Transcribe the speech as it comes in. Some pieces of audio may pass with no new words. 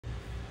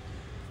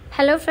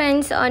Hello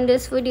friends, on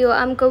this video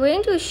I'm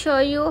going to show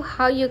you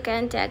how you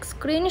can take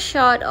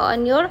screenshot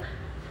on your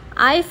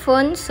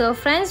iPhone. So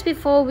friends,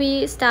 before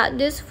we start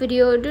this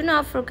video, do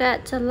not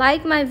forget to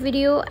like my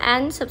video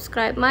and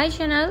subscribe my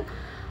channel.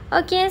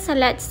 Okay, so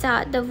let's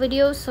start the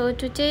video. So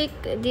to take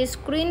this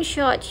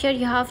screenshot, here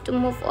you have to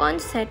move on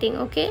setting.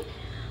 Okay,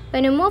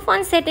 when you move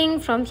on setting,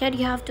 from here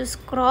you have to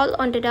scroll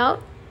on the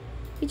down.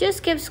 You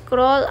just keep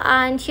scroll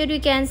and here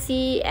you can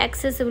see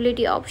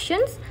accessibility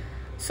options.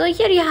 So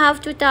here you have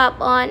to tap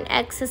on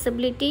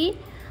accessibility.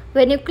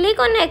 When you click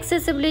on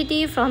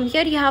accessibility, from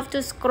here you have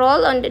to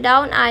scroll on the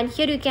down and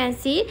here you can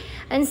see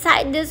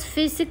inside this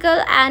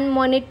physical and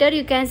monitor,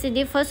 you can see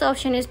the first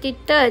option is the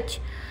touch.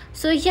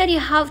 So here you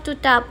have to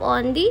tap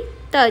on the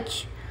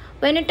touch.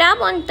 When you tap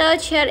on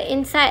touch here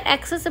inside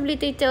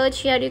accessibility touch,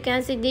 here you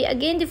can see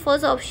the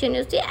first option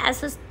is the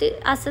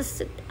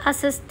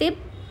assistive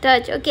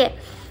touch. Okay,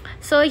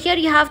 so here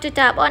you have to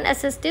tap on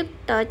assistive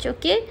touch.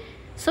 Okay,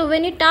 so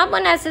when you tap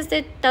on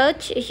assisted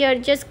touch, here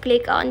just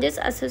click on this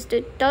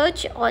assisted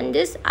touch on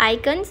this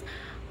icons.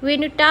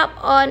 When you tap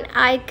on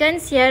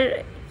icons,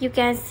 here you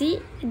can see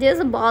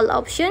this ball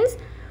options.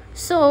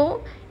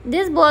 So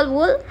this ball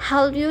will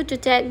help you to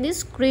take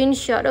this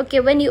screenshot. Okay,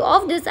 when you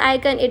off this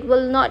icon, it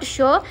will not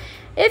show.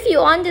 If you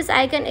on this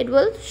icon, it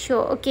will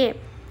show. Okay,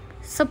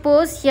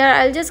 suppose here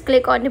I'll just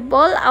click on the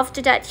ball.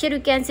 After that, here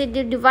you can see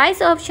the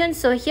device option.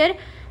 So here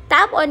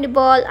tap on the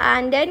ball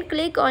and then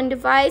click on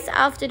device.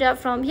 After that,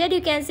 from here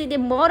you can see the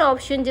more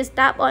option, just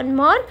tap on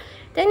more.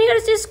 Then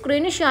here's the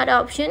screenshot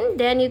option,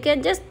 then you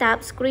can just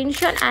tap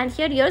screenshot and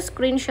here your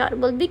screenshot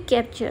will be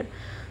captured.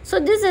 So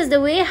this is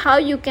the way how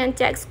you can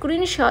take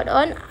screenshot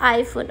on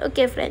iPhone.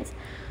 Okay friends,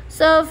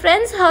 so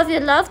friends, hope you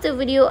love the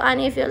video,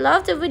 and if you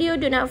love the video,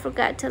 do not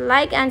forget to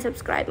like and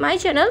subscribe my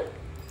channel.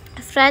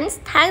 Friends,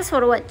 thanks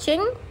for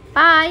watching.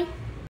 Bye.